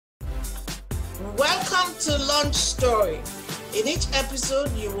Welcome to Launch Story. In each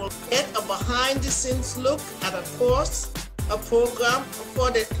episode, you will get a behind-the-scenes look at a course, a program, a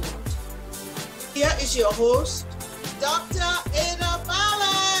product launch. Here is your host, Dr.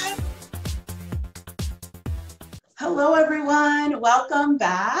 Barlatt. Hello, everyone. Welcome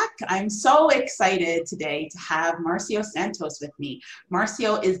back. I'm so excited today to have Marcio Santos with me.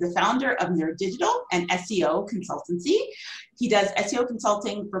 Marcio is the founder of nerddigital and SEO consultancy. He does SEO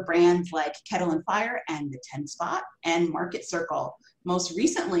consulting for brands like Kettle Fire and the 10 Spot and Marketcircle. Most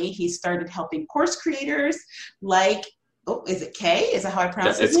recently, he started helping course creators like, is it Kay? Is that how I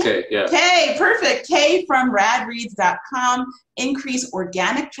pronounce it? It's Kay, yeah. Kay, perfect. Kay from radreads.com, increase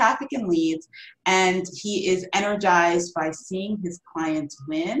organic traffic and leads, and he is energized by seeing his clients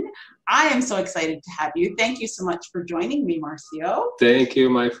win. I am so excited to have you. Thank you so much for joining me, Marcio. Thank you,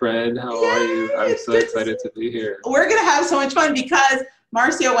 my friend. How are you? I'm so excited to be here. We're going to have so much fun because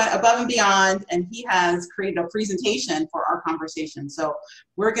Marcio went above and beyond, and he has created a presentation for our conversation. So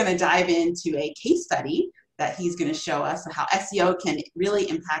we're going to dive into a case study that he's going to show us how SEO can really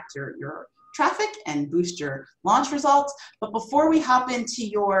impact your traffic and boost your launch results. But before we hop into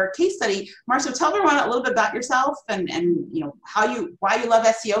your case study, Marcio, tell everyone a little bit about yourself and you know why you love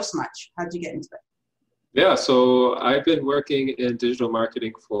SEO so much. How did you get into it? Yeah, so I've been working in digital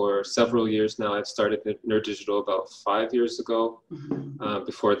marketing for several years now. I've started at nerddigital about 5 years ago.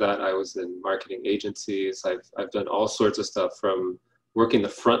 Before that, I was in marketing agencies. I've done all sorts of stuff, from working the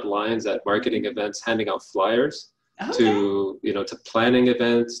front lines at marketing events, handing out flyers, to planning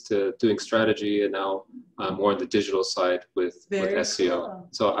events, to doing strategy, and now more on the digital side with SEO. Cool.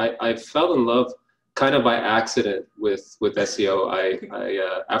 So I fell in love kind of by accident with SEO.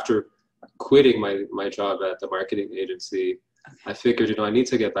 I after quitting my job at the marketing agency, I figured, I need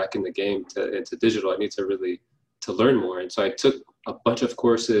to get back in the game into digital. I need to really learn more. And so I took a bunch of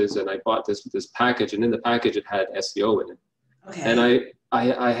courses and I bought this package, and in the package it had SEO in it. Okay. And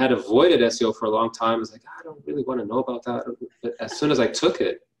I had avoided SEO for a long time. I was like, I don't really want to know about that. But as soon as I took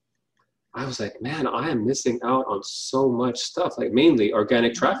it, I was like, man, I am missing out on so much stuff, like mainly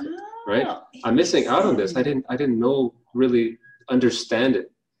organic traffic, right? I'm missing out on this. I didn't really understand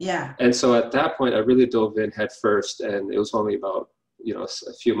it. Yeah. And so at that point, I really dove in head first. And it was only about,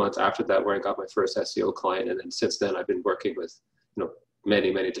 a few months after that where I got my first SEO client. And then since then, I've been working with,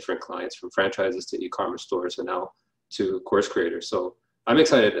 many, many different clients, from franchises to e-commerce stores and now to course creators. So I'm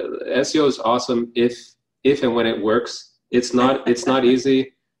excited. SEO is awesome if and when it works. It's not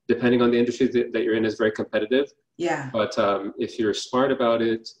easy. Depending on the industry that you're in, is very competitive. Yeah. But if you're smart about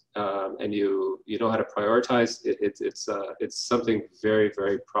it and you know how to prioritize, it's something very,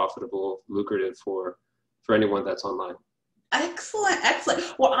 very profitable, lucrative for anyone that's online. Excellent,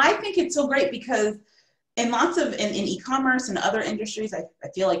 excellent. Well, I think it's so great because in e-commerce and other industries, I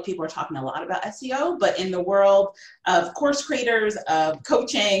feel like people are talking a lot about SEO, but in the world of course creators, of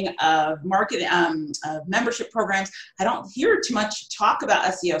coaching, of marketing, of membership programs, I don't hear too much talk about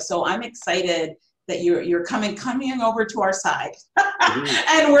SEO. So I'm excited that you're coming over to our side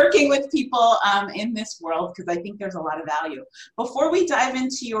and working with people in this world, because I think there's a lot of value. Before we dive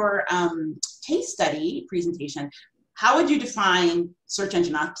into your case study presentation, how would you define search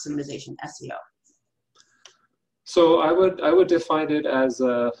engine optimization, SEO? So I would define it as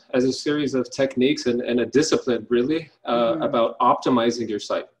a series of techniques and a discipline, really, about optimizing your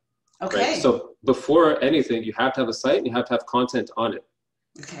site. Okay. Right? So before anything, you have to have a site and you have to have content on it.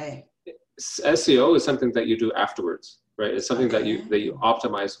 Okay. SEO is something that you do afterwards, right? It's something that you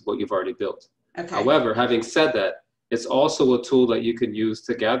optimize what you've already built. Okay. However, having said that, it's also a tool that you can use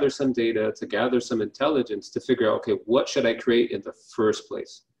to gather some data, to gather some intelligence, to figure out, okay, what should I create in the first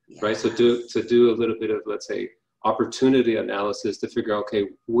place, right? So to do a little bit of, let's say, opportunity analysis to figure out, okay,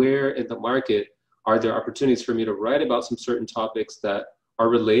 where in the market are there opportunities for me to write about some certain topics that are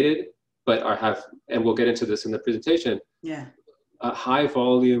related, but and we'll get into this in the presentation. Yeah. High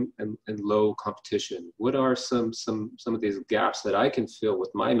volume and low competition. What are some of these gaps that I can fill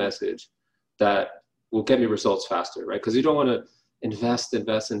with my message that will get me results faster, right? Because you don't want to invest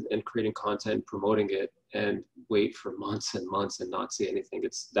in creating content, promoting it, and wait for months and months and not see anything.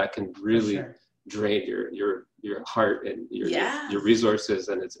 That can really drain your heart and your resources,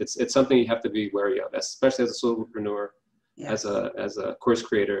 and it's something you have to be wary of, especially as a solopreneur, as a course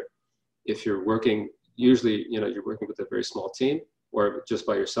creator. If you're working, usually you're working with a very small team or just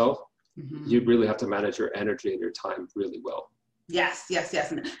by yourself, you really have to manage your energy and your time really well. Yes.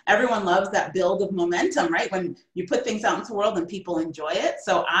 And everyone loves that build of momentum, right? When you put things out into the world and people enjoy it.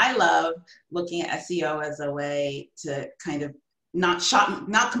 So I love looking at SEO as a way to kind of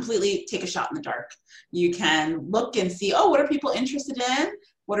not completely take a shot in the dark. You can look and see, what are people interested in?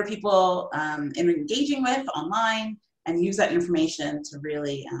 what are people engaging with online, and use that information to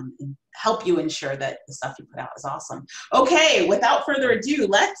really help you ensure that the stuff you put out is awesome. Okay, without further ado,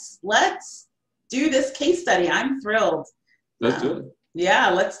 let's do this case study. I'm thrilled. Let's do it. Yeah,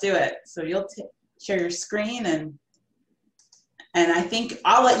 let's do it. So you'll share your screen, and I think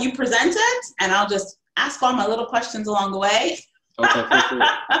I'll let you present it, and I'll just ask all my little questions along the way. Okay,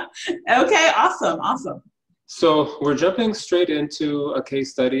 okay, awesome. So we're jumping straight into a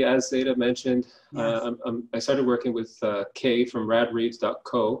case study, as Zeta mentioned. Yes. I started working with Kay from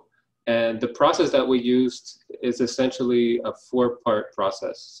radreads.co, and the process that we used is essentially a 4-part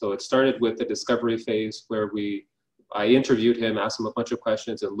process. So it started with the discovery phase, where I interviewed him, asked him a bunch of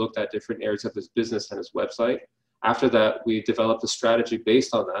questions, and looked at different areas of his business and his website. After that, we developed a strategy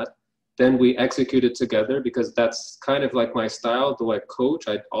based on that. Then we executed together, because that's kind of like my style. Though I coach,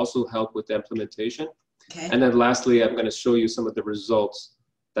 I also help with the implementation. Okay. And then lastly, I'm going to show you some of the results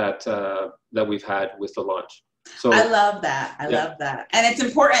that we've had with the launch. So I love that. I love that. And it's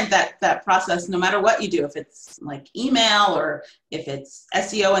important that process, no matter what you do, if it's like email or if it's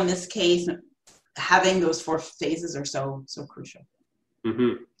SEO in this case, having those 4 phases are so crucial.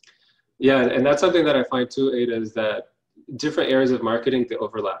 Mm-hmm. Yeah, and that's something that I find too, Ada, is that different areas of marketing, they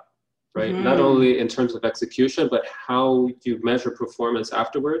overlap, right? Mm-hmm. Not only in terms of execution, but how you measure performance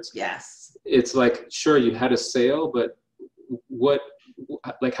afterwards. Yes. It's like, sure, you had a sale, but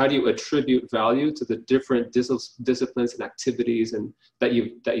how do you attribute value to the different disciplines and activities and that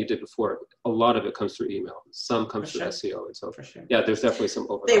you did before? A lot of it comes through email. Some comes through SEO, and so yeah, there's definitely some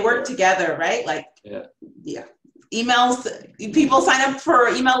overlap. They work together, right? Like yeah. Emails. People sign up for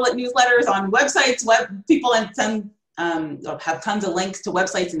email newsletters on websites. People send have tons of links to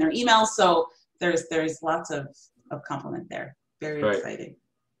websites in their emails. So there's lots of complement there. Very exciting.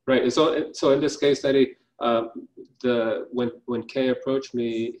 Right. So in this case study, when Kay approached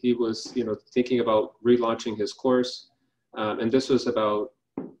me, he was thinking about relaunching his course, and this was about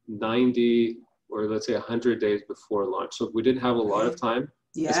 90 or let's say 100 days before launch. So we didn't have a lot of time.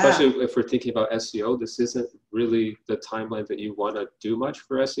 Yeah. Especially if we're thinking about SEO, this isn't really the timeline that you want to do much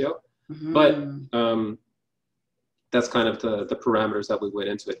for SEO. Mm-hmm. But that's kind of the parameters that we went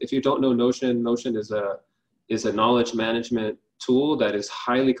into it. If you don't know Notion is a knowledge management tool that is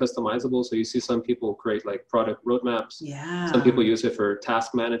highly customizable. So you see some people create like product roadmaps. Yeah. Some people use it for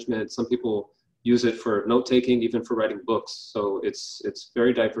task management. Some people use it for note-taking, even for writing books. So it's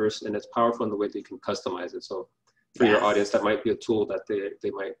very diverse, and it's powerful in the way that you can customize it. So for your audience, that might be a tool that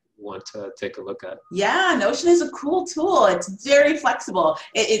they might want to take a look at. Yeah, Notion is a cool tool. It's very flexible.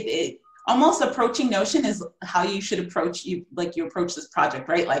 It almost approaching Notion is how you should approach you approach this project,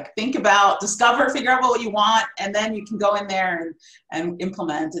 right? Like figure out what you want, and then you can go in there and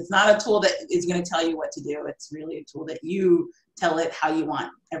implement. It's not a tool that is going to tell you what to do. It's really a tool that you tell it how you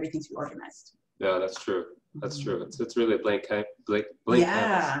want everything to be organized. Yeah, that's true. That's true. It's really a blank canvas.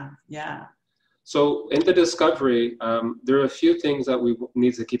 Yeah. So in the discovery, there are a few things that we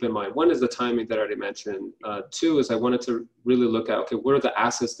need to keep in mind. One is the timing that I already mentioned. 2 is I wanted to really look at, okay, what are the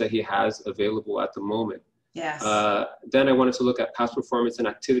assets that he has available at the moment? Yes. Then I wanted to look at past performance and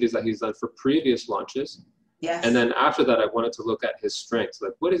activities that he's done for previous launches. Yes. And then after that, I wanted to look at his strengths.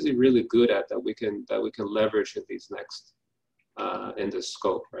 Like, what is he really good at that we can leverage in these next, in this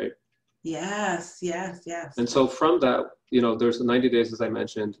scope, right? Yes. And so from that, there's 90 days, as I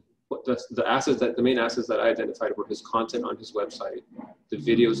mentioned. The main assets that I identified were his content on his website, the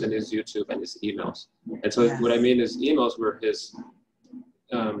videos in his YouTube, and his emails. And so what I mean is emails were his,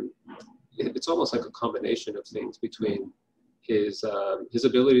 it's almost like a combination of things between his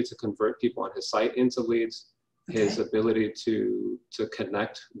ability to convert people on his site into leads, his ability to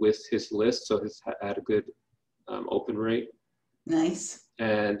connect with his list. So he's had a good open rate. Nice.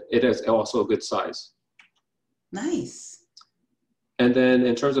 And it is also a good size. Nice. And then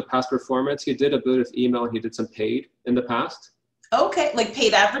in terms of past performance, he did a bit of email. He did some paid in the past. Okay, like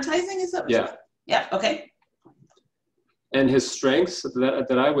paid advertising, is that what Yeah. Yeah, okay. And his strengths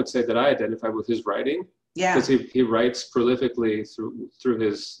that I would say that I identify with his writing. Yeah. Because he writes prolifically through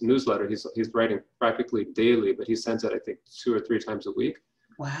his newsletter. He's writing practically daily, but he sends it, I think, 2 or 3 times a week.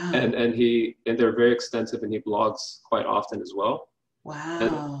 Wow. And they're very extensive, and he blogs quite often as well.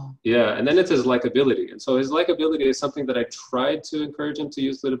 Wow. And then it's his likability. And so his likability is something that I tried to encourage him to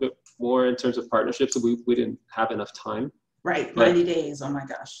use a little bit more in terms of partnerships. So we didn't have enough time. Right. 90 days. Oh my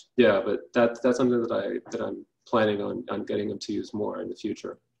gosh. Yeah, but that's something that I'm planning on getting him to use more in the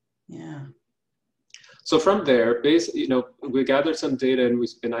future. Yeah. So from there, we gathered some data,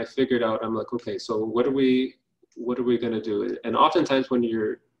 and I figured out, I'm like, okay, so what are we going to do? And oftentimes when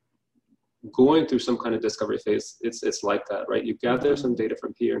you're going through some kind of discovery phase, it's like that, right? You gather some data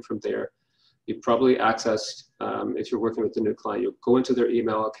from here and from there. You probably access, if you're working with a new client, you'll go into their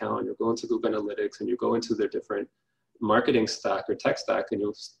email account, you'll go into Google Analytics, and you go into their different marketing stack or tech stack, and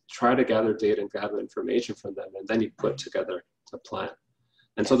you'll try to gather data and gather information from them, and then you put together a plan.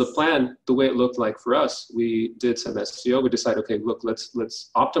 And so the plan, the way it looked like for us, we did some SEO. We decided, okay, look, let's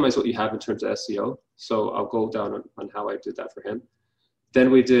optimize what you have in terms of SEO. So I'll go down on how I did that for him.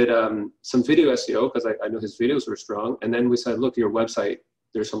 Then we did some video SEO because I know his videos were strong. And then we said, look, your website,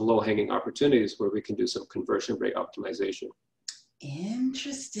 there's some low-hanging opportunities where we can do some conversion rate optimization.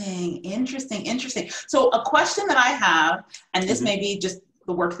 Interesting, interesting, interesting. So a question that I have, and this may be just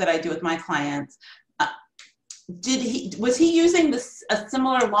the work that I do with my clients, was he using a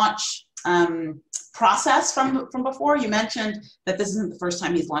similar launch process from before? You mentioned that this isn't the first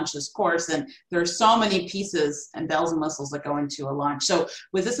time he's launched this course, and there are so many pieces and bells and whistles that go into a launch. So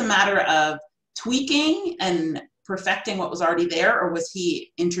was this a matter of tweaking and perfecting what was already there, or was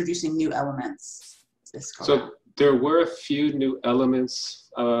he introducing new elements this go around? There were a few new elements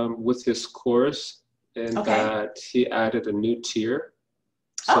with his course, and that he added a new tier.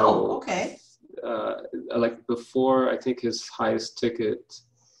 So, okay. Like before, I think his highest ticket,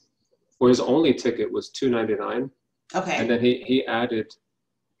 or his only ticket, was $299. Okay. And then he added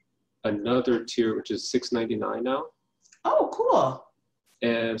another tier, which is $699 now. Oh, cool.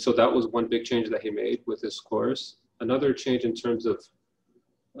 And so that was one big change that he made with his course. Another change in terms of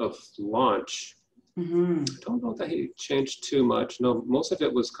launch. I don't know that he changed too much. No, most of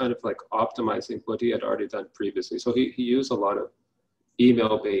it was kind of like optimizing what he had already done previously. So he used a lot of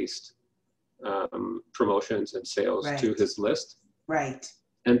email-based promotions and sales to his list. Right.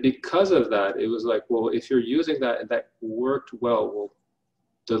 And because of that, it was like, well, if you're using that and that worked well,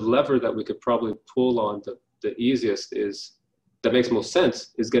 the lever that we could probably pull on the easiest is, that makes most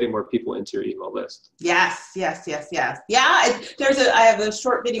sense, is getting more people into your email list. Yes. Yeah, I have a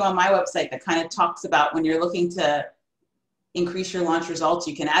short video on my website that kind of talks about when you're looking to increase your launch results,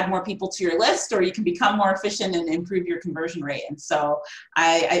 you can add more people to your list, or you can become more efficient and improve your conversion rate. And so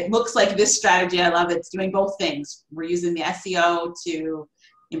it looks like this strategy, I love it. It's doing both things. We're using the SEO to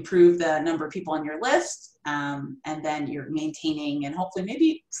improve the number of people on your list, and then you're maintaining and hopefully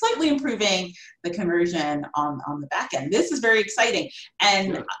maybe slightly improving the conversion on the back end. This is very exciting.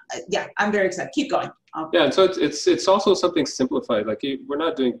 And I'm very excited. Keep going. And so it's also something simplified. Like we're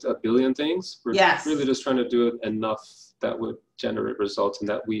not doing a billion things. We're really just trying to do it enough that would generate results, and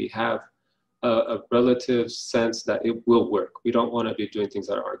that we have a relative sense that it will work. We don't want to be doing things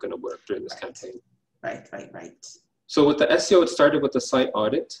that aren't going to work during this campaign. Right. So with the SEO, it started with the site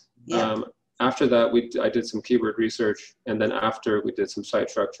audit. After that, I did some keyword research, and then after we did some site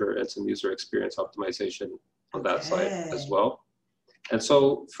structure and some user experience optimization on that site as well. And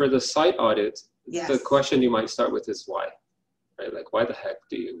so for the site audit, the question you might start with is why, right? Like, why the heck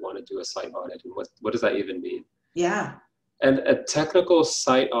do you want to do a site audit, and what does that even mean? Yeah. And a technical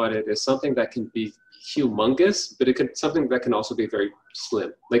site audit is something that can be humongous, but something that can also be very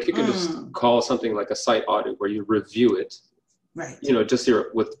slim. Like you can just call something like a site audit where you review it, just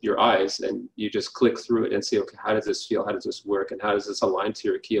with your eyes, and you just click through it and see, okay, how does this feel? How does this work? And how does this align to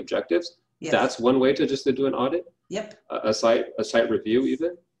your key objectives? That's one way to do an audit. A site review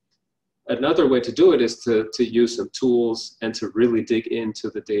even. Another way to do it is to use some tools and to really dig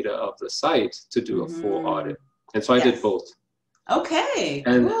into the data of the site to do a full audit. And so I did both. Okay.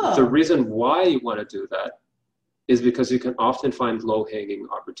 And the reason why you want to do that is because you can often find low-hanging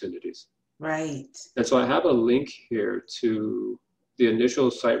opportunities. Right. And so I have a link here to the initial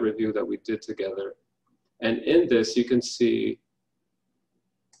site review that we did together. And in this, you can see,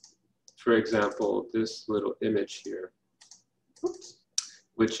 for example, this little image here,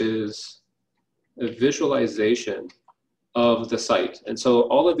 which is a visualization of the site. And so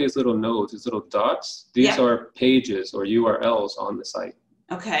all of these little nodes, these little dots, these are pages or URLs on the site.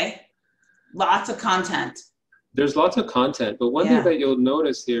 Okay. Lots of content. There's lots of content, but one thing that you'll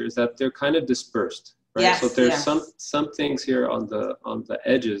notice here is that they're kind of dispersed, right? So there's some things here on the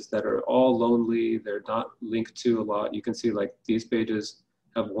edges that are all lonely. They're not linked to a lot. You can see like these pages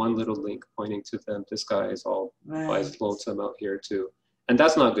have one little link pointing to them. This guy is all by lonesome out here too. And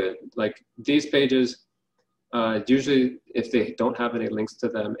that's not good. Like these pages, usually if they don't have any links to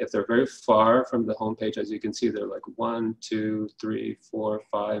them, if they're very far from the homepage, as you can see, they're like 1, 2, 3, 4,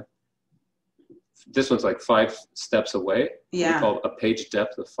 5. This one's like 5 steps away. We call a page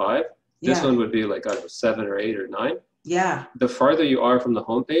depth of 5. This one would be like, I don't know, 7 or 8 or 9. Yeah. The farther you are from the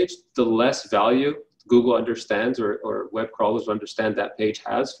homepage, the less value Google understands or web crawlers understand that page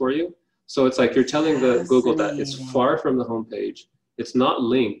has for you. So it's like you're telling the Google that it's far from the homepage, it's not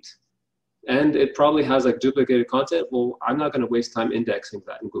linked, and it probably has like duplicated content. Well, I'm not going to waste time indexing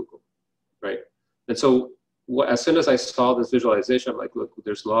that in Google, right? And so as soon as I saw this visualization, I'm like, look,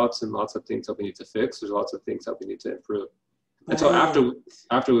 there's lots and lots of things that we need to fix. There's lots of things that we need to improve. And so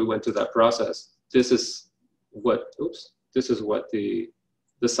after we went through that process, this is what the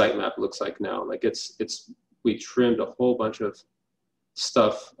sitemap looks like now. Like we trimmed a whole bunch of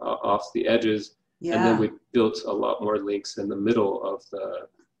stuff off the edges, and then we built a lot more links in the middle of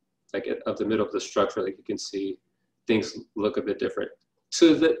the middle of the structure. Like you can see things look a bit different.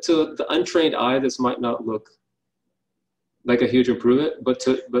 To the untrained eye, this might not look like a huge improvement, but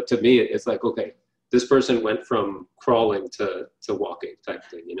to me, it's like, okay, this person went from crawling to walking type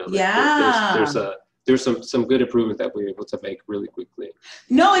thing, you know? Like there's some good improvement that we were able to make really quickly.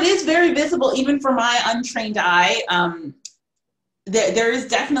 No, it is very visible, even for my untrained eye. There is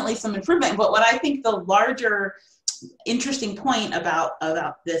definitely some improvement, but what I think the larger interesting point about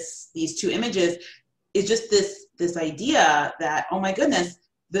these two images is just this idea that, oh my goodness,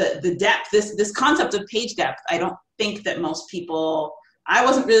 the depth, this concept of page depth. I don't think that most people, I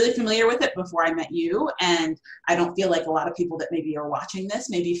wasn't really familiar with it before I met you, and I don't feel like a lot of people that maybe are watching this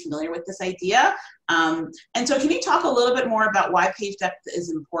may be familiar with this idea. And so can you talk a little bit more about why page depth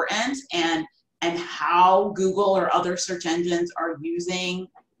is important and how Google or other search engines are using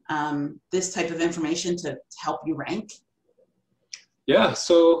this type of information to help you rank? Yeah,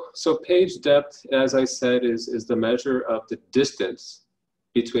 so page depth, as I said, is the measure of the distance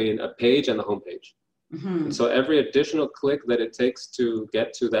between a page and the home page. Mm-hmm. And so every additional click that it takes to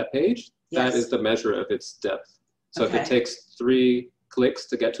get to that page, that is the measure of its depth. So if it takes 3 clicks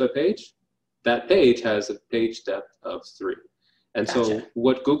to get to a page, that page has a page depth of 3. And so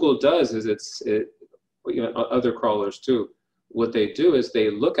what Google does is other crawlers too, what they do is they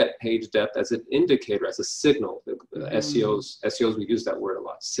look at page depth as an indicator, as a signal. SEOs, we use that word a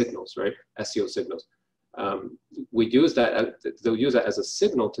lot, signals, right? SEO signals. They'll use that as a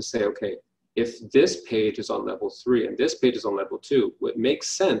signal to say, okay, if this page is on level 3 and this page is on level 2, it makes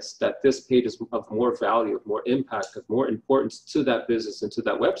sense that this page is of more value, of more impact, of more importance to that business and to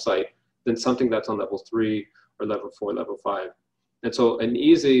that website than something that's on level 3 or level 4, level 5. And so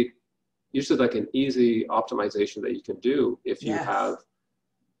usually like an easy optimization that you can do if you have,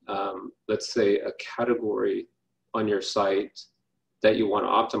 let's say, a category on your site that you want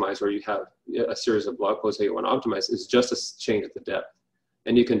to optimize, or you have a series of blog posts that you want to optimize, is just to change the depth.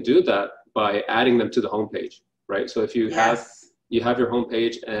 And you can do that by adding them to the homepage, right? So if you have your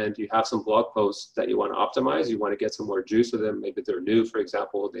homepage and you have some blog posts that you want to optimize, you want to get some more juice of them, maybe they're new, for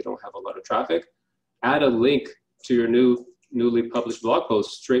example, they don't have a lot of traffic, add a link to your newly published blog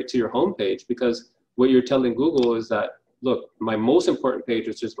post straight to your homepage, because what you're telling Google is that, look, my most important page,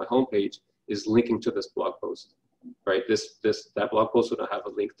 which is my homepage, is linking to this blog post, right? That blog post will have a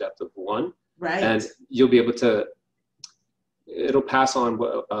link depth of 1, right? And you'll be able to, it'll pass on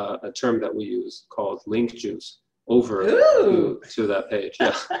a term that we use called link juice over to that page.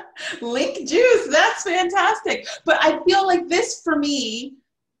 Yeah. Link juice, that's fantastic. But I feel like this, for me,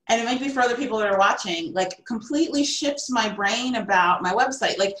 and it might be for other people that are watching, like completely shifts my brain about my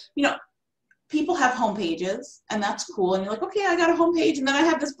website. Like, you know, people have home pages and that's cool. And you're like, okay, I got a home page and then I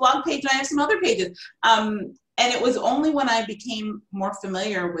have this blog page and I have some other pages. And it was only when I became more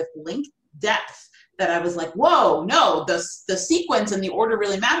familiar with link depth that I was like, whoa, no, the sequence and the order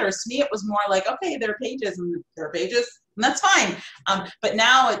really matters. To me, it was more like, okay, there are pages and there are pages and that's fine. But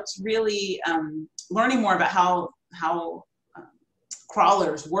now it's really learning more about how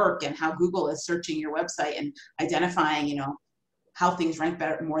crawlers work and how Google is searching your website and identifying, you know, how things rank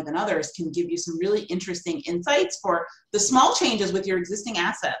better more than others can give you some really interesting insights for the small changes with your existing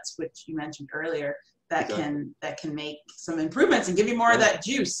assets, which you mentioned earlier, that can make some improvements and give you more of that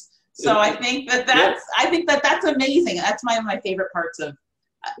juice. So I think that's amazing. That's one of my favorite parts of,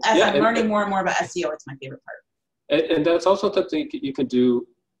 as I'm learning more and more about SEO, it's my favorite part. And that's also something you can do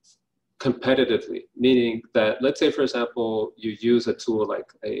competitively, meaning that, let's say, for example, you use a tool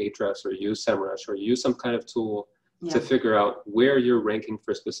like Ahrefs or use SEMrush or use some kind of tool to figure out where you're ranking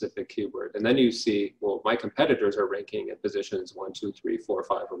for a specific keyword. And then you see, well, my competitors are ranking at positions 1, 2, 3, 4,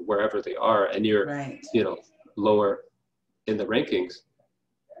 5, or wherever they are, and you're, you know, lower in the rankings.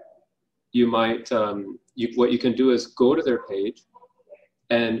 You might, what you can do is go to their page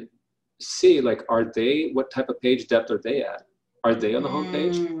and see, like, what type of page depth are they at? Are they on the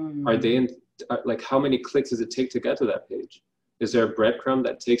homepage? Are they in, like, how many clicks does it take to get to that page? Is there a breadcrumb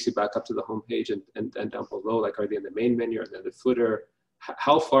that takes you back up to the homepage and down below? Like, are they in the main menu? Are they in the footer?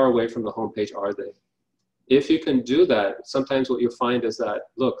 How far away from the homepage are they? If you can do that, sometimes what you'll find is that,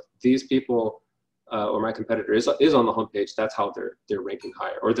 look, these people or my competitor is on the homepage, that's how they're ranking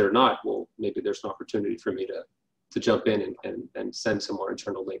higher. Or they're not, well, maybe there's an opportunity for me to jump in and send some more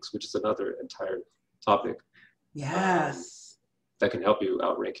internal links, which is another entire topic. Yes. That can help you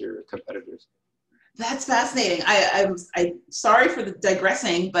outrank your competitors. That's fascinating. I'm sorry for the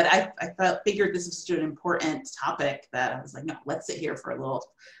digressing, but I figured this was such an important topic that I was like, no, let's sit here for a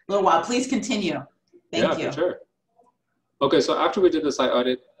little while. Please continue. Thank you. Yeah, for sure. Okay, so after we did the site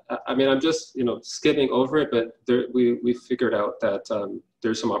audit, I mean, I'm just skimming over it, but we figured out that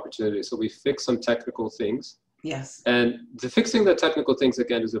there's some opportunities. So we fixed some technical things. Yes. And fixing the technical things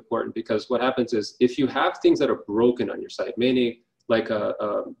again is important, because what happens is if you have things that are broken on your site, meaning like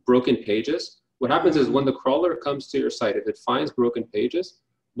broken pages, what happens is when the crawler comes to your site, if it finds broken pages,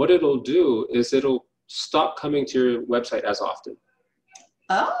 what it'll do is it'll stop coming to your website as often.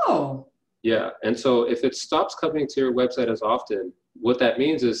 Oh. Yeah, and so if it stops coming to your website as often, what that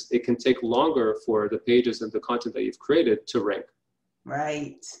means is it can take longer for the pages and the content that you've created to rank.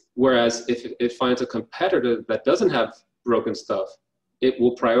 Right. Whereas if it finds a competitor that doesn't have broken stuff, it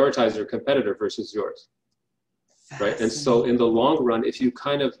will prioritize your competitor versus yours. Right. And so in the long run, if you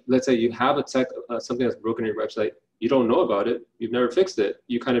kind of, let's say you have something that's broken in your website, you don't know about it, you've never fixed it,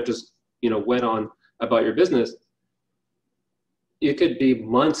 you kind of just, went on about your business. It could be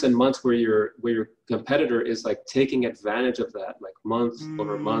months and months where your competitor is like taking advantage of that, like month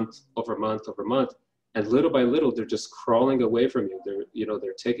over month over month over month. And little by little, they're just crawling away from you.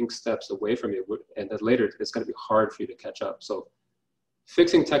 They're taking steps away from you. And then later it's going to be hard for you to catch up. So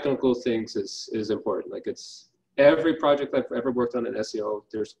fixing technical things is important. Like every project I've ever worked on in SEO,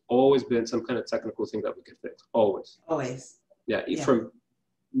 there's always been some kind of technical thing that we could fix. Always. Yeah. From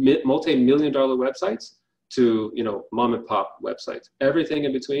multi-million-dollar websites to, mom and pop websites, everything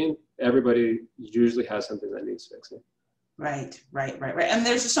in between, everybody usually has something that needs fixing. Right. And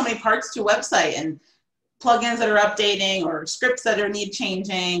there's just so many parts to a website, and plugins that are updating or scripts that need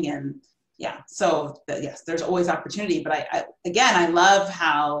changing. And yeah, so yes, there's always opportunity. But I love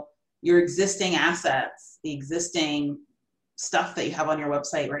how your existing assets, the existing stuff that you have on your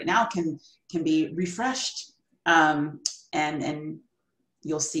website right now can be refreshed, and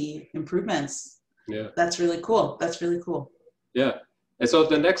you'll see improvements. Yeah. That's really cool. Yeah. And so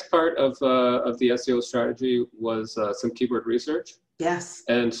the next part of the SEO strategy was some keyword research. Yes.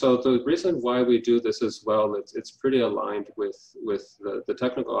 And so the reason why we do this as well, it's pretty aligned with the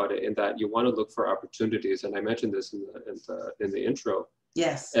technical audit, in that you want to look for opportunities. And I mentioned this in the intro.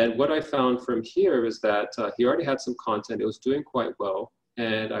 Yes. And what I found from here is that he already had some content. It was doing quite well.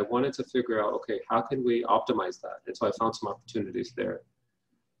 And I wanted to figure out, okay, how can we optimize that? And so I found some opportunities there.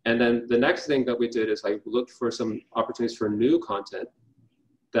 And then the next thing that we did is I looked for some opportunities for new content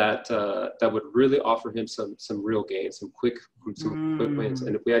that would really offer him some real gains, some quick wins.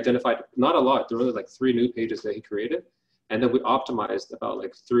 And we identified not a lot, there were only like 3 new pages that he created. And then we optimized about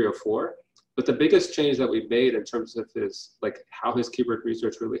like 3 or 4. But the biggest change that we made in terms of how his keyword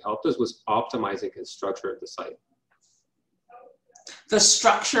research really helped us was optimizing his structure of the site. The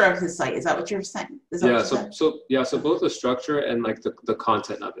structure of his site, is that what you're saying? So both the structure and like the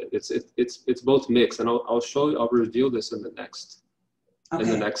content of it, it's both mixed. And I'll reveal this in the next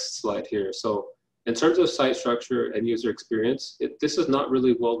slide here. So in terms of site structure and user experience, this is not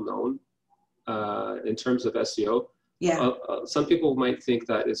really well known in terms of SEO. Yeah. Some people might think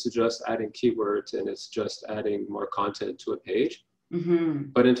that it's just adding keywords and it's just adding more content to a page.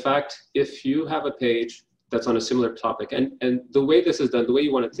 Mm-hmm. But in fact, if you have a page that's on a similar topic, and the way this is done, the way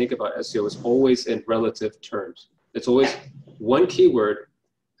you want to think about SEO is always in relative terms. It's always one keyword,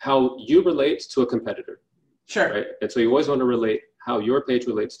 how you relate to a competitor. Sure. Right? And so you always want to relate how your page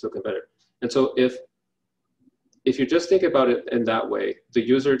relates to a competitor. And so if you just think about it in that way, the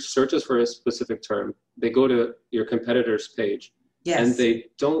user searches for a specific term, they go to your competitor's page, yes, and they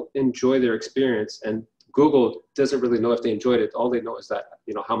don't enjoy their experience, and Google doesn't really know if they enjoyed it. All they know is that,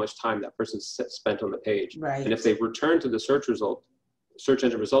 how much time that person spent on the page. Right. And if they return to the search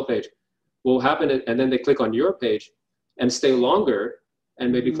engine result page, what will happen, and then they click on your page and stay longer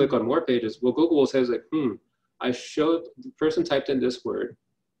and maybe click on more pages, well, Google will say, like, I showed, the person typed in this word,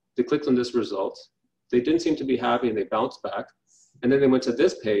 they clicked on this result, they didn't seem to be happy and they bounced back. And then they went to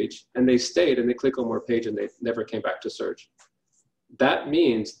this page and they stayed and they click on more page and they never came back to search. That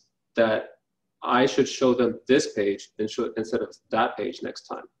means that I should show them this page instead of that page next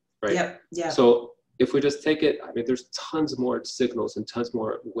time, right? Yep. Yeah. So if we just take it, there's tons more signals and tons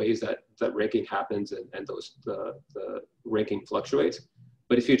more ways that ranking happens and the ranking fluctuates.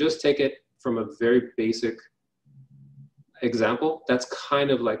 But if you just take it from a very basic example, that's kind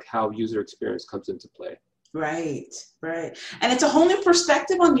of like how user experience comes into play. Right. And it's a whole new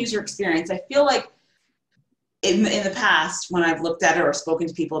perspective on user experience. I feel like in the past, when I've looked at it or spoken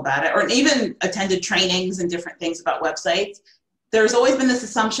to people about it, or even attended trainings and different things about websites, there's always been this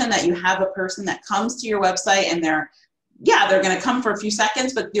assumption that you have a person that comes to your website and they're going to come for a few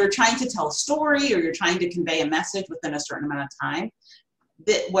seconds, but you're trying to tell a story or you're trying to convey a message within a certain amount of time.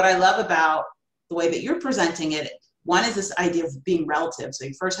 What I love about the way that you're presenting it, one is this idea of being relative. So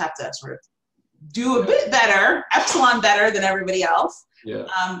you first have to sort of do a bit better, epsilon better than everybody else. Yeah.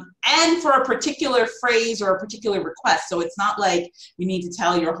 And for a particular phrase or a particular request. So it's not like you need to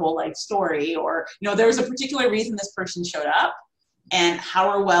tell your whole life story, or, there's a particular reason this person showed up, and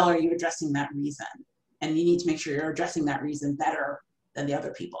how well are you addressing that reason? And you need to make sure you're addressing that reason better than the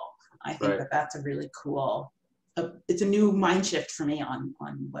other people. I think that that's a really cool, it's a new mind shift for me on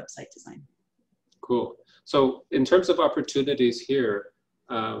website design. Cool. So in terms of opportunities here,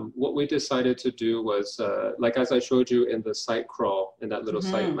 what we decided to do was, like as I showed you in the site crawl, in that little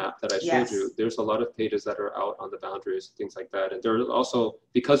site map that I showed you, there's a lot of pages that are out on the boundaries, things like that. And there are also,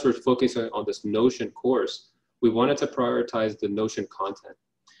 because we're focusing on this Notion course, we wanted to prioritize the Notion content.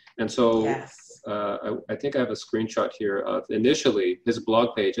 And so I think I have a screenshot here of initially his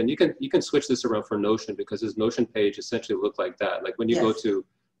blog page, and you can switch this around for Notion, because his Notion page essentially looked like that. Like when you go to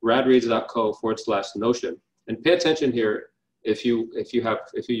radreads.co/Notion, and pay attention here if you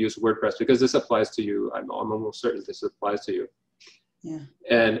use WordPress, because this applies to you. I'm almost certain this applies to you. Yeah.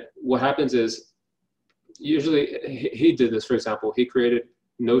 And what happens is, usually he did this, for example, he created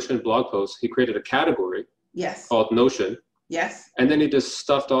Notion blog posts. He created a category called Notion. Yes. And then he just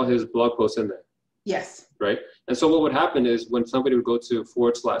stuffed all his blog posts in there. Yes. Right. And so what would happen is, when somebody would go to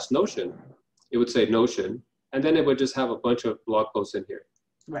 /Notion, it would say Notion, and then it would just have a bunch of blog posts in here.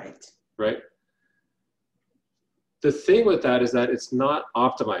 Right. Right. The thing with that is that it's not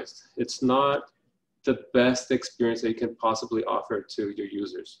optimized. It's not the best experience that you can possibly offer to your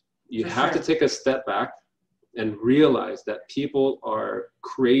users. You have to take a step back and realize that people are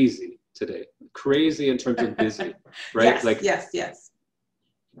crazy today. Crazy in terms of busy, right? Yes.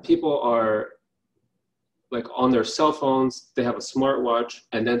 People are like on their cell phones, they have a smartwatch,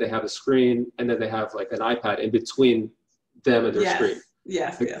 and then they have a screen, and then they have like an iPad in between them and their screen.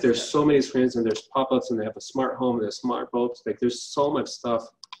 There's so many screens, and there's pop-ups, and they have a smart home, and there's smart bulbs. Like there's so much stuff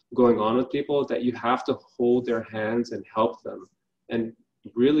going on with people that you have to hold their hands and help them and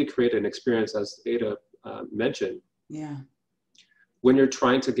really create an experience, as Ada mentioned. Yeah. When you're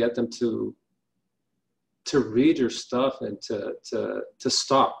trying to get them to read your stuff and to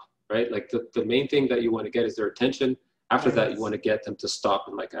stop, right? Like the main thing that you want to get is their attention. After that, you want to get them to stop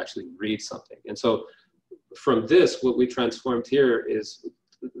and like actually read something. And so from this, what we transformed here is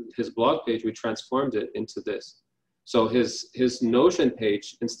his blog page. We transformed it into this. So his Notion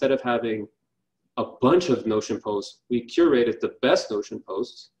page, instead of having a bunch of Notion posts, we curated the best Notion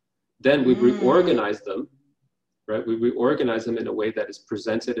posts. Then we reorganized them, right? We reorganize them in a way that is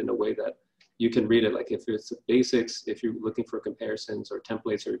presented in a way that you can read it. Like if it's basics, if you're looking for comparisons or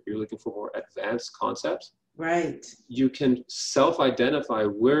templates, or if you're looking for more advanced concepts, right, you can self-identify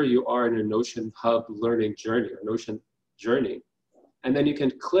where you are in your Notion Hub learning journey or Notion journey. And then you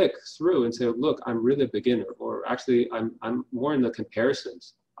can click through and say, look, I'm really a beginner, or actually I'm more in the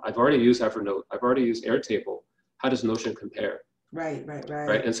comparisons. I've already used Evernote. I've already used Airtable. How does Notion compare? Right.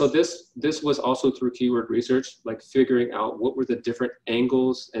 And so this was also through keyword research, like figuring out what were the different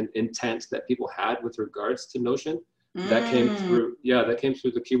angles and intents that people had with regards to Notion. That came through, that came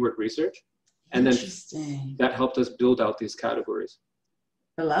through the keyword research. And then that helped us build out these categories.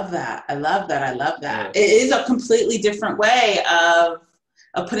 I love that. Yeah. It is a completely different way of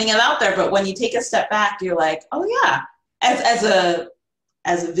putting it out there. But when you take a step back, you're like, oh yeah, as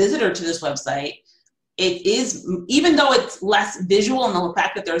a visitor to this website, it is, even though it's less visual and the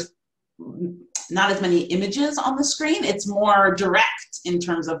fact that there's not as many images on the screen, it's more direct in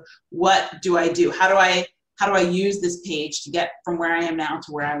terms of what do I do? How do I use this page to get from where I am now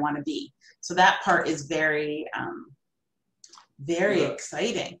to where I want to be? So that part is very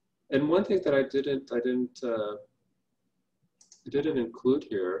exciting. And one thing that I didn't include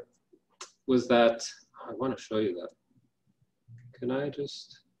here was that, I want to show you that. Can I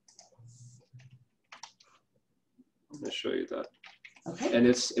just, I'm going to show you that. Okay. And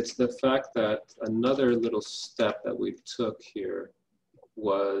it's the fact that another little step that we took here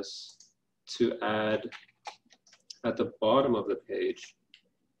was to add at the bottom of the page.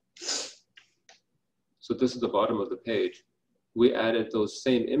 So this is the bottom of the page. We added those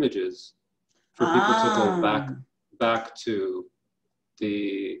same images for people to go back to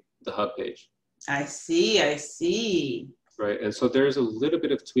the hub page. I see. Right, and so there's a little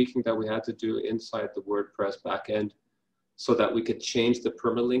bit of tweaking that we had to do inside the WordPress backend so that we could change the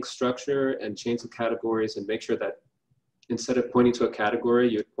permalink structure and change the categories and make sure that instead of pointing to a category,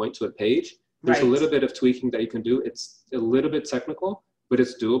 you'd point to a page. There's a little bit of tweaking that you can do. It's a little bit technical, but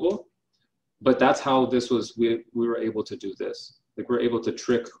it's doable. But that's how this was, we were able to do this. Like we're able to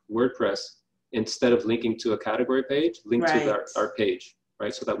trick WordPress, instead of linking to a category page, link to our page,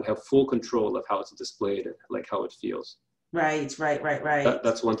 right? So that we have full control of how it's displayed and like how it feels. Right.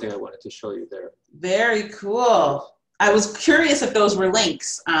 That's one thing I wanted to show you there. Very cool. I was curious if those were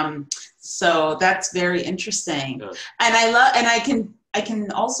links. So that's very interesting. Yeah. And I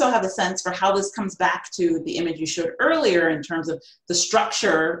can also have a sense for how this comes back to the image you showed earlier in terms of the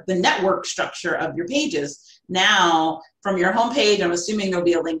structure, the network structure of your pages. Now, from your homepage, I'm assuming there'll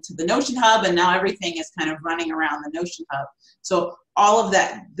be a link to the Notion Hub, and now everything is kind of running around the Notion Hub. So all of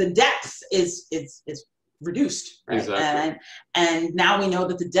that, the depth is reduced, right? Exactly. And now we know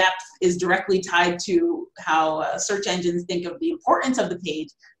that the depth is directly tied to how search engines think of the importance of the page,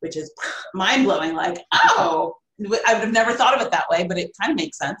 which is mind-blowing. Like, oh, I would have never thought of it that way, but it kind of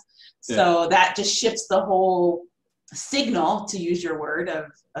makes sense. Yeah. So that just shifts the whole signal, to use your word,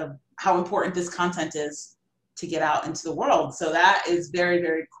 of how important this content is to get out into the world. So that is very,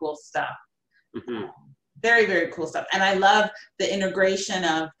 very cool stuff. Mm-hmm. Very, very cool stuff. And I love the integration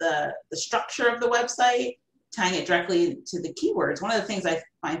of the structure of the website, tying it directly to the keywords. One of the things I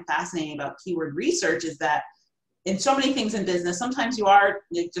find fascinating about keyword research is that in so many things in business, sometimes you are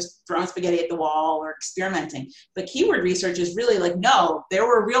just throwing spaghetti at the wall or experimenting. But keyword research is really like, no, there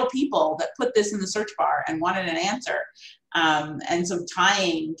were real people that put this in the search bar and wanted an answer. And so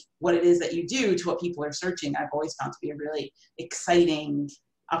tying what it is that you do to what people are searching, I've always found to be a really exciting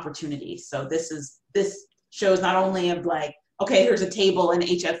opportunity. So this shows not only of like, okay, here's a table in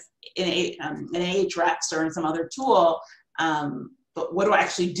Ahrefs or in some other tool, but what do I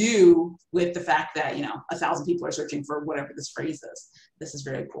actually do with the fact that, 1,000 people are searching for whatever this phrase is? This is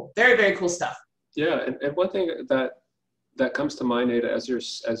very cool. Very, very cool stuff. Yeah, and one thing that comes to mind, Ada, as you're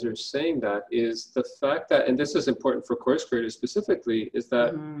saying that, is the fact that, and this is important for course creators specifically, is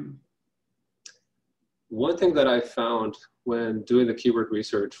that one thing that I found when doing the keyword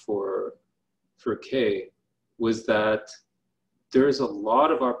research for K was that there is a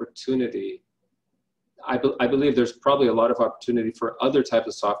lot of opportunity. I believe there's probably a lot of opportunity for other types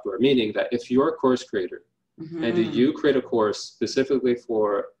of software, meaning that if you're a course creator and you create a course specifically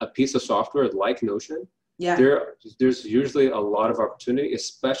for a piece of software like Notion, there's usually a lot of opportunity,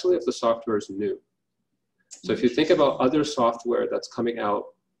 especially if the software is new. So if you think about other software that's coming out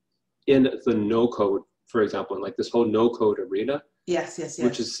in the no-code, for example, in like this whole no-code arena,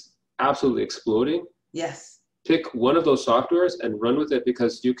 which is absolutely exploding. Yes. Pick one of those softwares and run with it,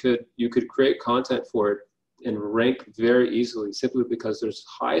 because you could create content for it and rank very easily, simply because there's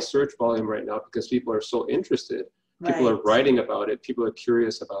high search volume right now because people are so interested. People are writing about it. People are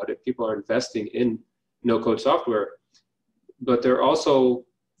curious about it. People are investing in no-code software, but they're also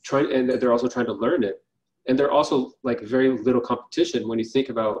trying to learn it. And they're also like very little competition when you think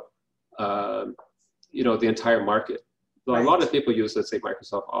about, the entire market. So a lot of people use, let's say,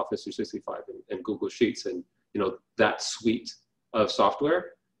 Microsoft Office 365 and Google Sheets and, that suite of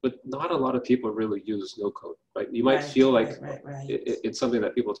software, but not a lot of people really use no-code, right? You might feel like it's something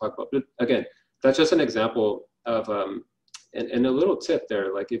that people talk about, but again, that's just an example of, and a little tip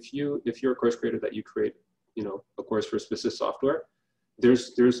there, like if you're a course creator that you create, a course for specific software,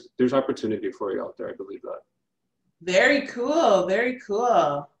 there's opportunity for you out there. I believe that. Very cool. Very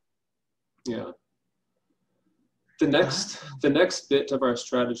cool. Yeah. The next bit of our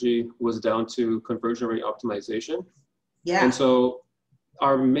strategy was down to conversion rate optimization. Yeah. And so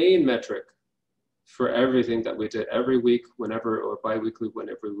our main metric for everything that we did every week, whenever, or bi-weekly,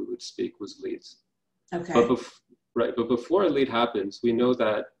 whenever we would speak, was leads. Okay. But before a lead happens, we know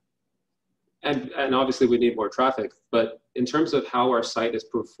that, and obviously we need more traffic, but in terms of how our site is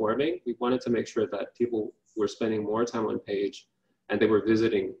performing, we wanted to make sure that people were spending more time on page and they were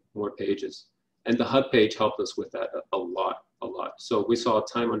visiting more pages. And the hub page helped us with that a lot. So we saw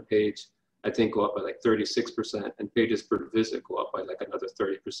time on page, I think, go up by like 36%, and pages per visit go up by like another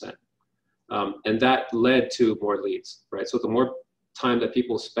 30%. And that led to more leads, right? So the more time that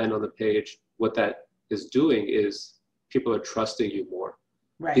people spend on the page, what that is doing is people are trusting you more.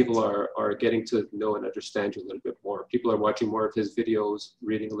 Right. People are getting to know and understand you a little bit more. People are watching more of his videos,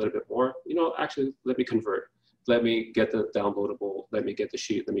 reading a little bit more. Actually, let me convert. Let me get the downloadable. Let me get the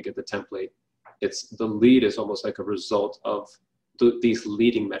sheet. Let me get the template. The lead is almost like a result of these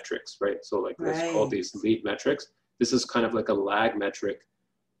leading metrics, right? So like let's call these lead metrics. This is kind of like a lag metric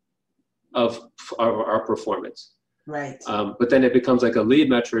of our performance. Right. But then it becomes like a lead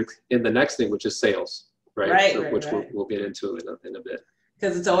metric in the next thing, which is sales. right? Which we'll get into in a bit.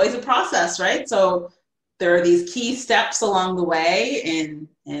 Because it's always a process, right? So there are these key steps along the way in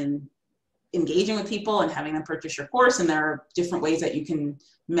engaging with people and having them purchase your course. And there are different ways that you can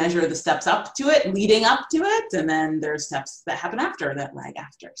measure the steps up to it, leading up to it. And then there's steps that happen after, that lag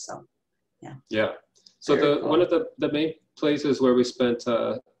after. So, yeah. Yeah. So cool. One of the main places where we spent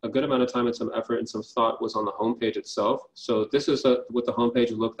a good amount of time and some effort and some thought was on the homepage itself. So this is what the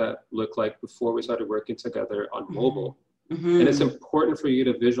homepage looked like before we started working together on mobile. And it's important for you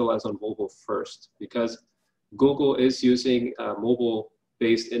to visualize on mobile first, because Google is using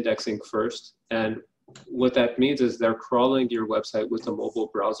mobile-based indexing first. And what that means is they're crawling your website with a mobile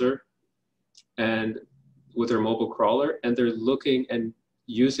browser and with their mobile crawler, and they're looking and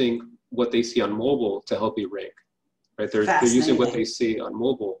using what they see on mobile to help you rank, right? They're using what they see on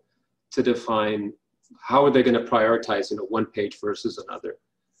mobile to define how are they going to prioritize, one page versus another.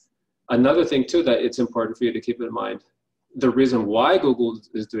 Another thing too that it's important for you to keep in mind, the reason why Google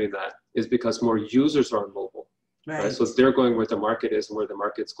is doing that is because more users are on mobile, right? So they're going where the market is and where the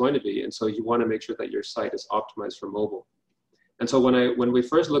market's going to be. And so you want to make sure that your site is optimized for mobile. And so when we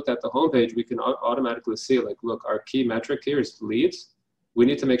first looked at the homepage, we can automatically see, like, look, our key metric here is leads. We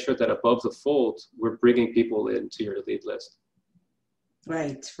need to make sure that above the fold, we're bringing people into your lead list.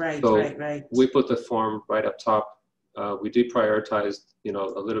 Right. We put the form right up top. We deprioritized,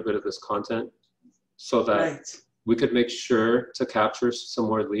 a little bit of this content so that we could make sure to capture some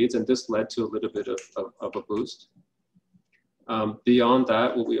more leads, and this led to a little bit of a boost. Beyond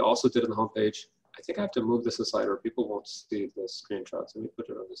that, what we also did on the homepage, I think I have to move this aside or people won't see the screenshots. Let me put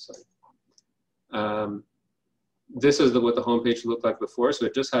it on this side. This is what the homepage looked like before. So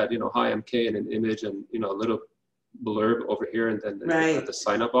it just had, hi, I'm Kay, and an image and, a little blurb over here, and then the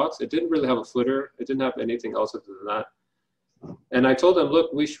sign up box. It didn't really have a footer. It didn't have anything else other than that. And I told them,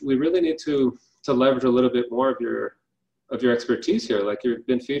 look, we really need to leverage a little bit more of your expertise here. Like, you've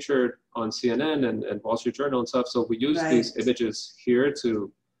been featured on CNN and Wall Street Journal and stuff. So we use these images here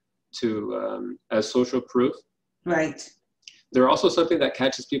to as social proof. Right. They're also something that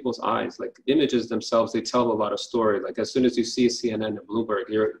catches people's eyes. Like, images themselves, they tell a lot of story. Like, as soon as you see CNN and Bloomberg,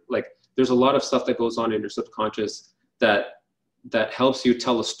 you're like, there's a lot of stuff that goes on in your subconscious that helps you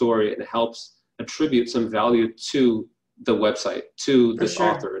tell a story and helps attribute some value to the website, to this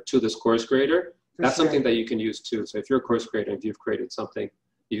author, to this course creator. That's something that you can use too. So if you're a course creator and you've created something,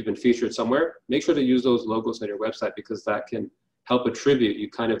 you've been featured somewhere, make sure to use those logos on your website, because that can help attribute you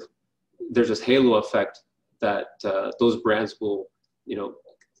there's this halo effect that those brands will,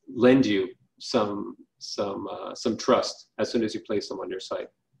 lend you some trust as soon as you place them on your site.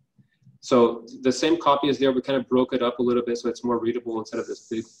 So the same copy is there. We kind of broke it up a little bit so it's more readable instead of this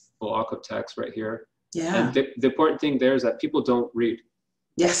big block of text right here. Yeah. And the important thing there is that people don't read.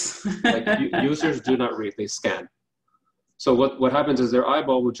 Yes. Like, users do not read, they scan. So what happens is their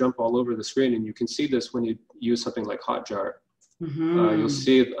eyeball will jump all over the screen, and you can see this when you use something like Hotjar. You'll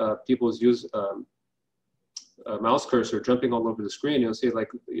see people's use mouse cursor jumping all over the screen. You'll see, like,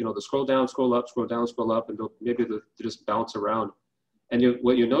 the scroll down, scroll up, scroll down, scroll up, and maybe they just bounce around. And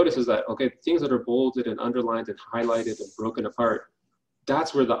what you notice is that, okay, things that are bolded and underlined and highlighted and broken apart,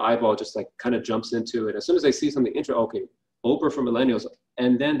 that's where the eyeball just kind of jumps into it. As soon as they see something interesting, okay, Oprah for millennials,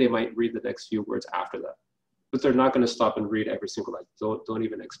 and then they might read the next few words after that. But they're not going to stop and read every single line. Don't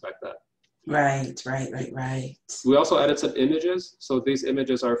even expect that. Right. We also added some images. So these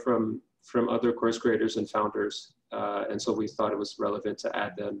images are from other course creators and founders. And so we thought it was relevant to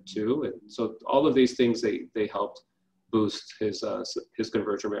add them too. And so all of these things, they helped boost his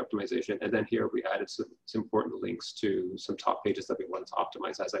conversion rate optimization. And then here we added some important links to some top pages that we wanted to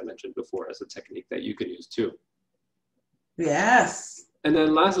optimize, as I mentioned before, as a technique that you can use too. Yes. And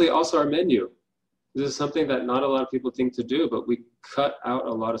then lastly, also our menu. This is something that not a lot of people think to do, but we cut out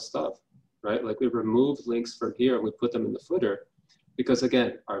a lot of stuff, right? Like, we removed links from here and we put them in the footer, because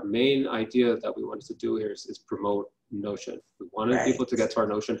again, our main idea that we wanted to do here is promote Notion. We wanted people to get to our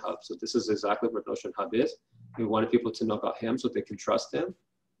Notion Hub. So this is exactly what Notion Hub is. We wanted people to know about him so they can trust him.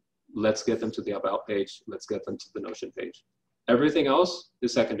 Let's get them to the About page. Let's get them to the Notion page. Everything else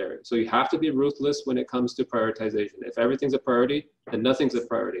is secondary. So you have to be ruthless when it comes to prioritization. If everything's a priority, then nothing's a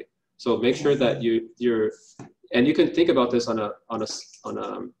priority. So make sure that you're, and you can think about this on a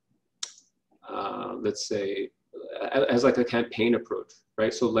let's say, as like a campaign approach,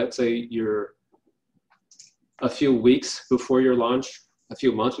 right? So let's say you're a few weeks before your launch, a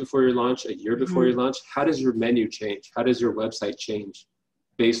few months before your launch, a year before your launch. How does your menu change? How does your website change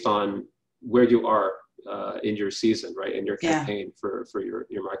based on where you are in your season, right? In your campaign for your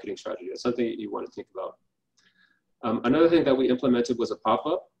marketing strategy. That's something you want to think about. Another thing that we implemented was a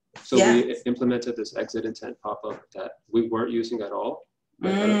pop-up. So we implemented this exit intent pop-up that we weren't using at all.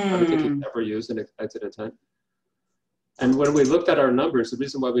 Like, I don't think he ever used an exit intent. And when we looked at our numbers, the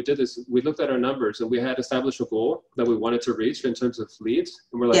reason why we did this, we looked at our numbers and we had established a goal that we wanted to reach in terms of leads.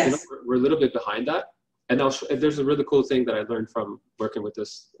 And we're like, you know, we're a little bit behind that. And there's a really cool thing that I learned from working with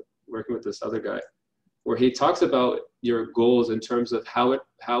this other guy, where he talks about your goals in terms of how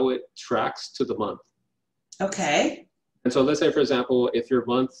it tracks to the month. Okay. And so let's say, for example, if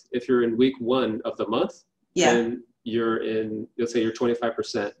you're in week 1 of the month, then you're in, let's say you're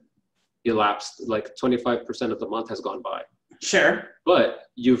 25% elapsed, like 25% of the month has gone by. Sure. But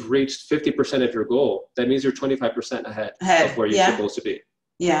you've reached 50% of your goal. That means you're 25% ahead of where you're supposed to be.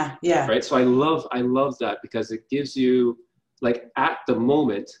 Yeah. Yeah. Right. So I love that, because it gives you, like, at the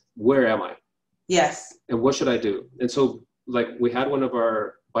moment, where am I? Yes. And what should I do? And so, like, we had one of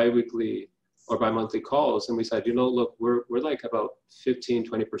our bi-weekly or bi-monthly calls, and we said, you know, look, we're like about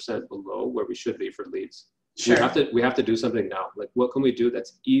 15-20% below where we should be for leads. Sure. We have to do something now. Like, what can we do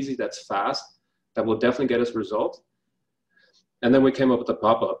that's easy, that's fast, that will definitely get us results? And then we came up with a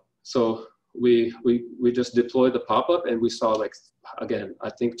pop-up. So we just deployed the pop-up, and we saw, like, again, I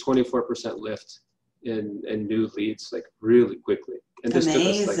think 24% lift in new leads, like, really quickly. And this took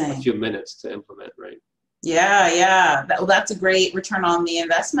us like a few minutes to implement, right? Yeah. That's a great return on the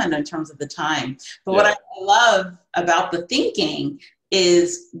investment in terms of the time. But what I love about the thinking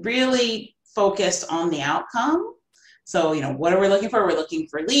is really focused on the outcome. So, you know, what are we looking for? We're looking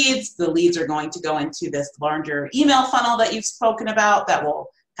for leads. The leads are going to go into this larger email funnel that you've spoken about that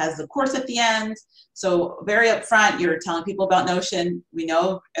has the course at the end. So very upfront, you're telling people about Notion. We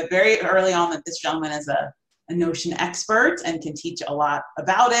know very early on that this gentleman is a Notion expert and can teach a lot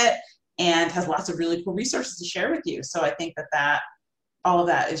about it and has lots of really cool resources to share with you. So I think that all of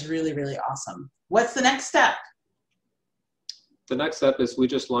that is really, really awesome. What's the next step? The next step is we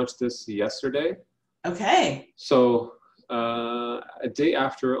just launched this yesterday. Okay. So a day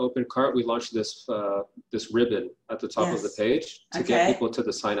after Open Cart, we launched this ribbon at the top of the page to get people to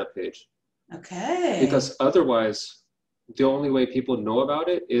the sign up page. Okay. Because otherwise, the only way people know about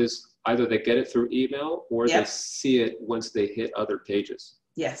it is either they get it through email or they see it once they hit other pages.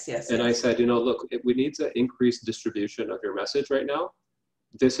 Yes. And I said, you know, look, we need to increase distribution of your message right now.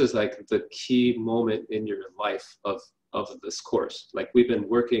 This is like the key moment in your life of this course. Like, we've been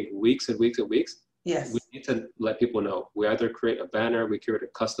working weeks and weeks and weeks. Yes. We need to let people know. We either create a banner, we create a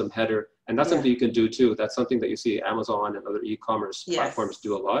custom header, and that's something you can do too. That's something that you see Amazon and other e-commerce platforms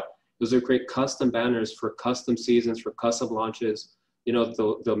do a lot. Those are create custom banners for custom seasons, for custom launches. You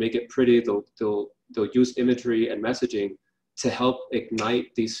know, they'll make it pretty. They'll use imagery and messaging to help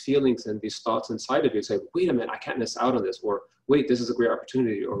ignite these feelings and these thoughts inside of you. Say, wait a minute, I can't miss out on this, or wait, this is a great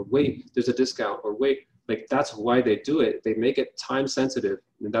opportunity, or wait, there's a discount, or wait. Like, that's why they do it. They make it time sensitive,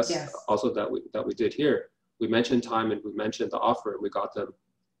 and that's also that we did here. We mentioned time and we mentioned the offer, and we got them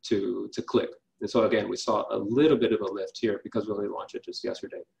to click. And so again, we saw a little bit of a lift here because we only launched it just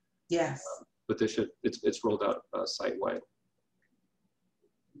yesterday. Yes. But it's rolled out site-wide.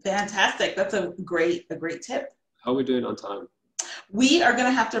 Fantastic. That's a great tip. How are we doing on time? We are going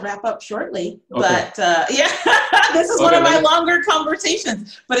to have to wrap up shortly, but this is one of my longer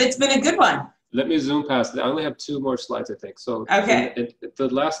conversations, but it's been a good one. Let me zoom past. I only have 2 more slides, I think. So the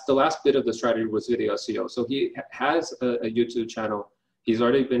last bit of the strategy was video SEO. So he has a YouTube channel. He's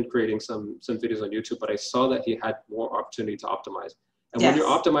already been creating some videos on YouTube, but I saw that he had more opportunity to optimize. And when you're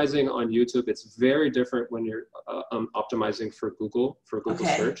optimizing on YouTube, it's very different when you're optimizing for Google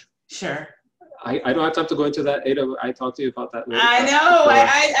search. Sure. I don't have time to go into that. Ada, I talked to you about that later. I know.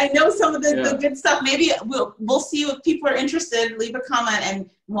 I know some of the good stuff. Maybe we'll see if people are interested. Leave a comment, and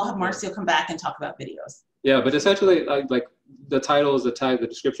we'll have Marcio come back and talk about videos. Yeah, but essentially, like the titles, the tag, the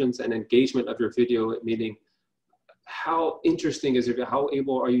descriptions, and engagement of your video, meaning how interesting is it? How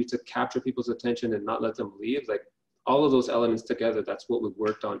able are you to capture people's attention and not let them leave? Like, all of those elements together, that's what we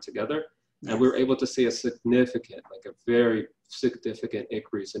worked on together. And we were able to see a very significant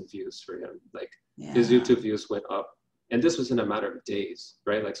increase in views for him. Like, his YouTube views went up, and this was in a matter of days,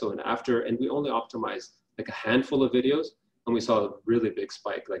 right? Like, so and we only optimized like a handful of videos, and we saw a really big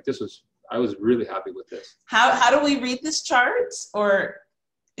spike. Like, I was really happy with this. How do we read this chart? Or,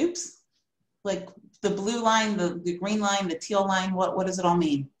 like the blue line, the green line, the teal line, what does it all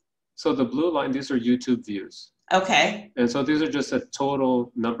mean? So the blue line, these are YouTube views. Okay. And so these are just a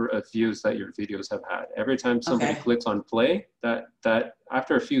total number of views that your videos have had. Every time somebody clicks on play, that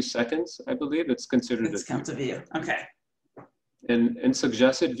after a few seconds, I believe, it's considered a view. Okay. And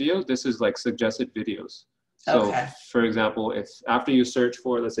suggested view, this is like suggested videos. So for example, if after you search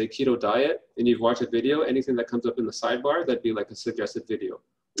for, let's say, keto diet, and you've watched a video, anything that comes up in the sidebar, that'd be like a suggested video.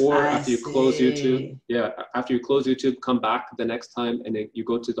 Or after you close YouTube, after you close YouTube, come back the next time and then you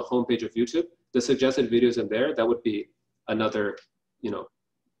go to the homepage of YouTube, the suggested videos in there, that would be another,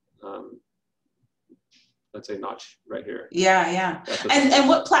 let's say notch right here. Yeah. And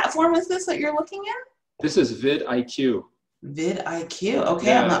what platform is this that you're looking at? This is vidIQ. vidIQ. Okay,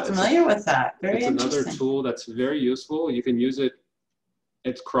 yeah, I'm not familiar with that. Very interesting. It's another tool that's very useful. You can use it.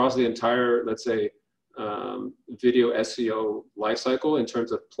 It's across the entire, let's say, video SEO lifecycle in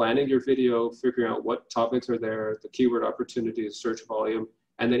terms of planning your video, figuring out what topics are there, the keyword opportunities, search volume,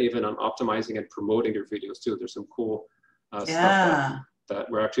 and then even on optimizing and promoting your videos too. There's some cool stuff that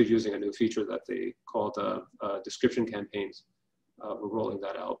we're actually using a new feature that they called description campaigns. We're rolling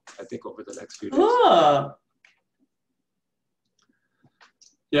that out, I think, over the next few days. Oh.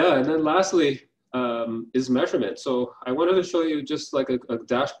 Yeah, and then lastly is measurement. So I wanted to show you just like a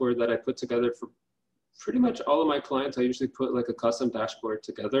dashboard that I put together for pretty much all of my clients. I usually put like a custom dashboard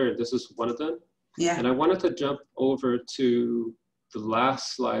together, and this is one of them. Yeah. And I wanted to jump over to the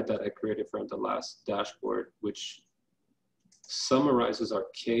last slide that I created from the last dashboard, which summarizes our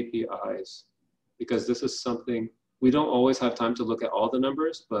KPIs, because this is something we don't always have time to look at all the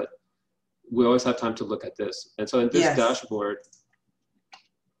numbers, but we always have time to look at this. And so in this dashboard,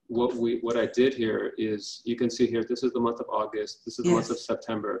 what I did here is, you can see here, this is the month of August, this is the month of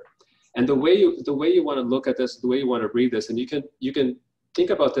September. And the way you want to look at this, the way you want to read this, and you can think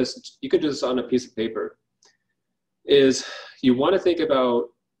about this, you can do this on a piece of paper, is you want to think about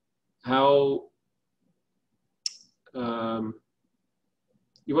how,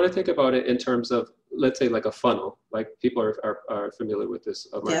 you want to think about it in terms of, let's say like a funnel, like people are familiar with this,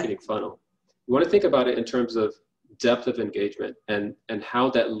 a marketing funnel. You want to think about it in terms of depth of engagement and how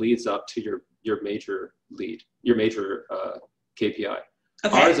that leads up to your major lead, your major KPI.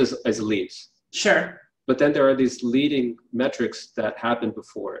 Okay. Ours is leads. Sure. But then there are these leading metrics that happen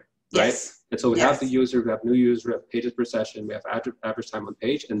before it, right? Yes. And so we have the user, we have new user, we have pages per session, we have average time on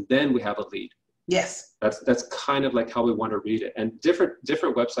page, and then we have a lead. Yes. That's kind of like how we want to read it. And different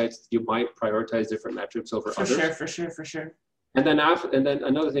websites, you might prioritize different metrics over others. For sure. And then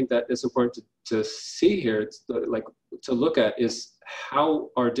another thing that is important to see here, to look at, is how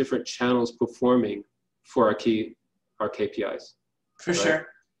are different channels performing for our KPIs. For sure.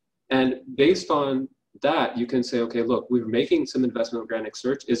 And based on that, you can say, okay, look, we're making some investment in organic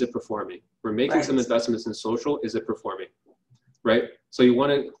search. Is it performing? We're making some investments in social. Is it performing? Right? So you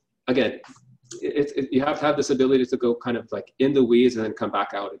want to, again, you have to have this ability to go kind of like in the weeds and then come back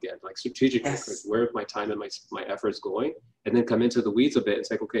out again, like strategically, like where my time and my efforts going, and then come into the weeds a bit and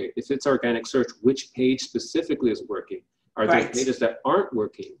say, okay, if it's organic search, which page specifically is working? Are there pages that aren't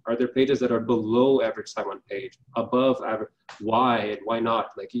working? Are there pages that are below average time on page, above average? Why and why not?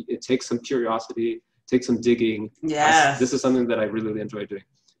 Like, it takes some curiosity, takes some digging. Yeah. This is something that I really enjoy doing.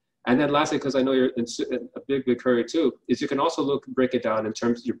 And then lastly, because I know you're in a big hurry too, is you can also break it down in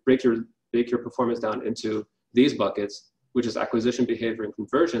terms, break your performance down into these buckets, which is acquisition behavior and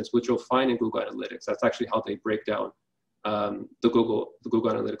conversions, which you'll find in Google Analytics. That's actually how they break down the Google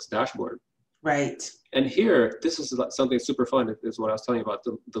Analytics dashboard. Right. And here, this is something super fun, is what I was telling you about,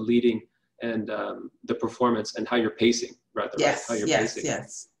 the leading and the performance and how you're pacing, rather. Yes, right? How you're pacing.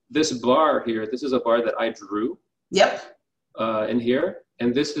 Yes. This bar here, this is a bar that I drew. Yep. In here,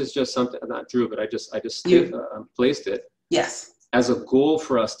 and this is just something, not drew, but I just placed it. Yes. As a goal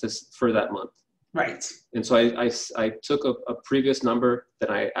for us for that month. Right. And so I took a previous number that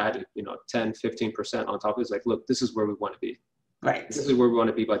I added, 10, 15% on top of it. It's like, look, this is where we want to be. Right. This is where we want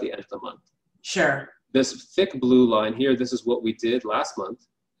to be by the end of the month. Sure. This thick blue line here, this is what we did last month.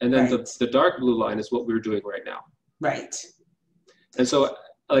 And then the dark blue line is what we're doing right now. Right. And so,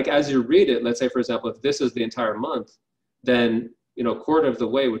 like, as you read it, let's say, for example, if this is the entire month, then, quarter of the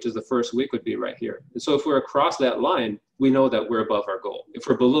way, which is the first week, would be right here. And so if we're across that line, we know that we're above our goal. If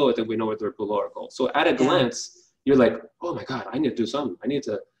we're below it, then we know that we're below our goal. So at a glance, you're like, oh my God, I need to do something. I need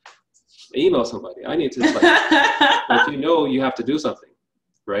to email somebody. I need to, like, you have to do something,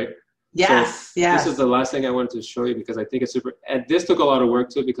 right? Yes, so this is the last thing I wanted to show you, because I think it's super, and this took a lot of work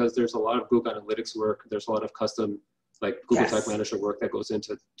too, because there's a lot of Google Analytics work. There's a lot of custom, like, Google Tag Manager work that goes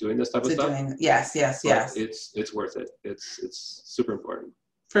into doing this type of stuff. Yes. It's worth it. It's super important.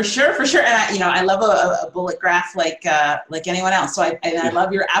 For sure. And I love a bullet graph like anyone else. So I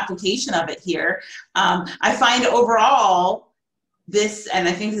love your application of it here. I find overall this, and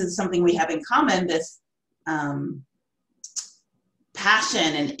I think this is something we have in common, this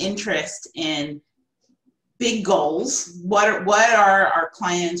passion and interest in big goals. What are our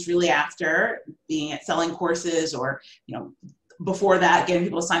clients really after, being at selling courses or, before that, getting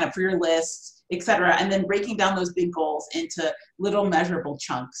people to sign up for your list, etc. And then breaking down those big goals into little measurable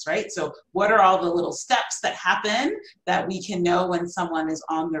chunks, right? So what are all the little steps that happen that we can know when someone is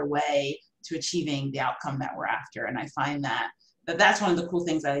on their way to achieving the outcome that we're after? And I find that's one of the cool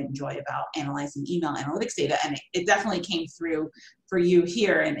things I enjoy about analyzing email analytics data. And it definitely came through for you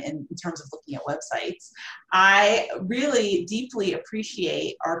here in terms of looking at websites. I really deeply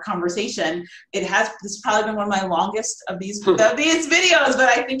appreciate our conversation. This has probably been one of my longest of these videos, but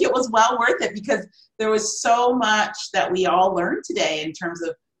I think it was well worth it because there was so much that we all learned today in terms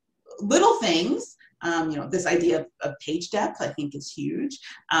of little things. This idea of page depth, I think, is huge.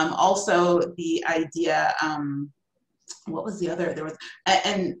 Also the idea, what was the other? There was,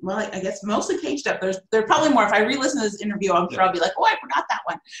 I guess mostly page depth. There's probably more. If I re-listen to this interview, I'm sure I'll be like, oh, I forgot that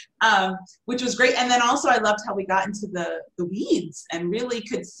one, which was great. And then also I loved how we got into the weeds and really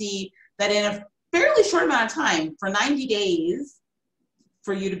could see that in a fairly short amount of time, for 90 days,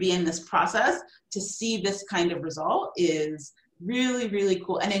 for you to be in this process, to see this kind of result is really, really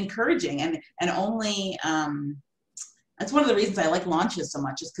cool and encouraging. And only, that's one of the reasons I like launches so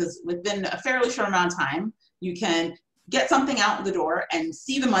much, is because within a fairly short amount of time, you can get something out the door and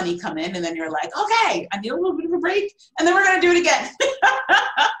see the money come in, and then you're like, okay, I need a little bit of a break, and then we're going to do it again.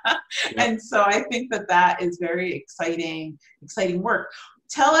 And so I think that is very exciting work.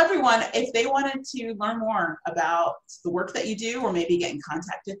 Tell everyone, if they wanted to learn more about the work that you do, or maybe get in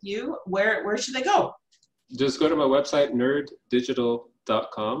contact with you, where should they go? Just go to my website,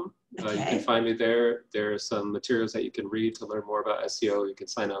 nerddigital.com. Okay. You can find me there. There are some materials that you can read to learn more about SEO. You can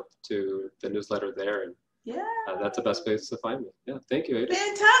sign up to the newsletter there, and that's the best place to find me. Yeah, thank you, Ada.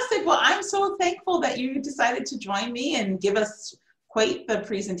 Fantastic. Well, I'm so thankful that you decided to join me and give us quite the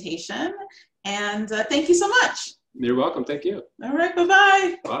presentation. And thank you so much. You're welcome. Thank you. All right.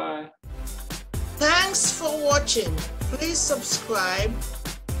 Bye-bye. Bye. Thanks for watching. Please subscribe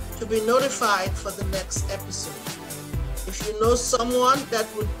to be notified for the next episode. If you know someone that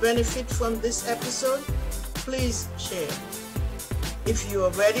would benefit from this episode, please share. If you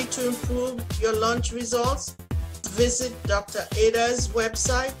are ready to improve your launch results, visit Dr. Ada's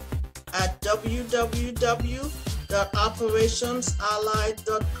website at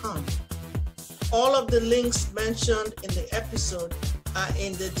www.operationsallied.com. All of the links mentioned in the episode are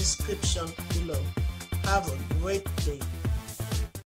in the description below. Have a great day.